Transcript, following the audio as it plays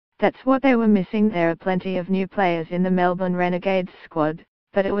That's what they were missing. There are plenty of new players in the Melbourne Renegades squad,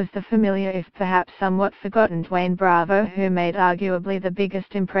 but it was the familiar if perhaps somewhat forgotten Dwayne Bravo who made arguably the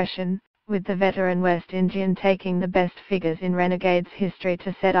biggest impression, with the veteran West Indian taking the best figures in Renegades history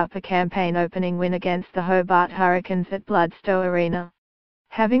to set up a campaign opening win against the Hobart Hurricanes at Bloodstow Arena.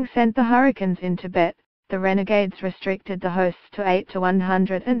 Having sent the Hurricanes into bet, the Renegades restricted the hosts to 8 to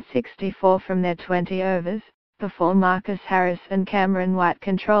 164 from their 20 overs, before Marcus Harris and Cameron White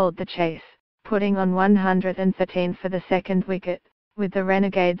controlled the chase, putting on 113 for the second wicket, with the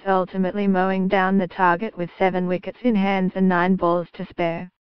Renegades ultimately mowing down the target with 7 wickets in hands and 9 balls to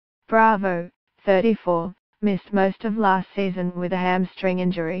spare. Bravo, 34, missed most of last season with a hamstring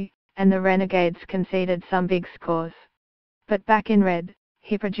injury, and the Renegades conceded some big scores. But back in red,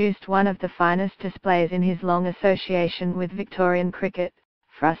 he produced one of the finest displays in his long association with Victorian cricket,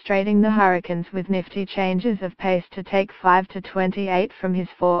 frustrating the Hurricanes with nifty changes of pace to take 5 to 28 from his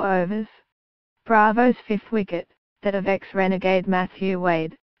 4 overs. Bravo's 5th wicket, that of ex-Renegade Matthew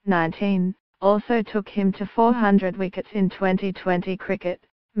Wade, 19, also took him to 400 wickets in 2020 cricket,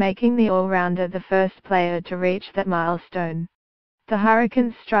 making the all-rounder the first player to reach that milestone. The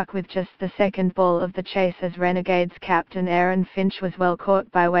Hurricanes struck with just the second ball of the chase as Renegades captain Aaron Finch was well caught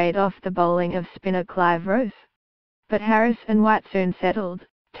by Wade off the bowling of spinner Clive Rose. But Harris and White soon settled,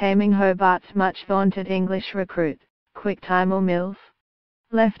 taming Hobart's much-vaunted English recruit, Quick Timel Mills.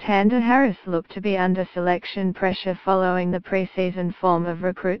 Left-hander Harris looked to be under selection pressure following the pre-season form of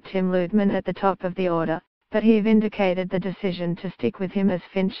recruit Tim Ludeman at the top of the order, but he vindicated the decision to stick with him as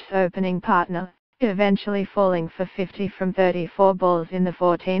Finch's opening partner, eventually falling for 50 from 34 balls in the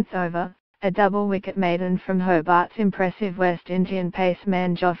 14th over, a double-wicket maiden from Hobart's impressive West Indian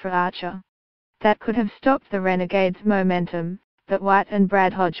paceman Jofra Archer. That could have stopped the Renegades' momentum, but White and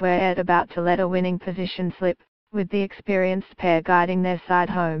Brad Hodge were about to let a winning position slip, with the experienced pair guiding their side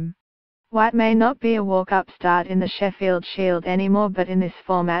home. White may not be a walk-up start in the Sheffield Shield anymore, but in this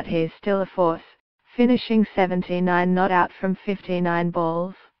format he's still a force, finishing 79 not out from 59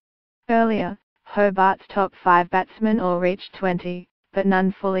 balls. Earlier, Hobart's top 5 batsmen all reached 20, but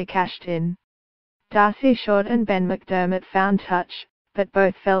none fully cashed in. Darcy Short and Ben McDermott found touch, but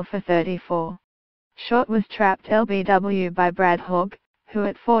both fell for 34. Short was trapped LBW by Brad Hogg, who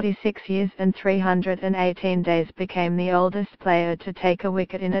at 46 years and 318 days became the oldest player to take a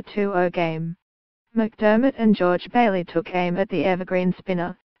wicket in a 2-0 game. McDermott and George Bailey took aim at the evergreen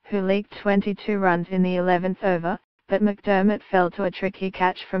spinner, who leaked 22 runs in the 11th over, but McDermott fell to a tricky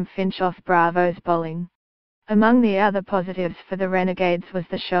catch from Finch off Bravo's bowling. Among the other positives for the Renegades was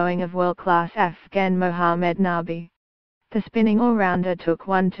the showing of world-class Afghan Mohammad Nabi. The spinning all-rounder took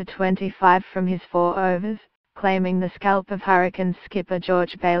 1 to 25 from his 4 overs, claiming the scalp of Hurricanes skipper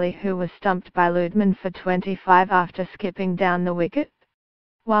George Bailey, who was stumped by Ludeman for 25 after skipping down the wicket.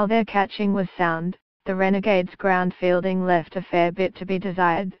 While their catching was sound, the Renegades' ground fielding left a fair bit to be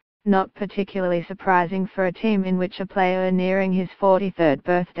desired, not particularly surprising for a team in which a player nearing his 43rd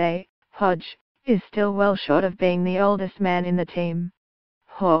birthday, Hodge, is still well short of being the oldest man in the team.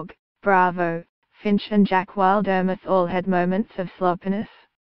 Hogg, Bravo, Finch and Jack Wildermuth all had moments of sloppiness.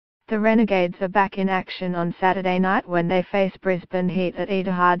 The Renegades are back in action on Saturday night when they face Brisbane Heat at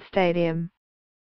Etihad Stadium.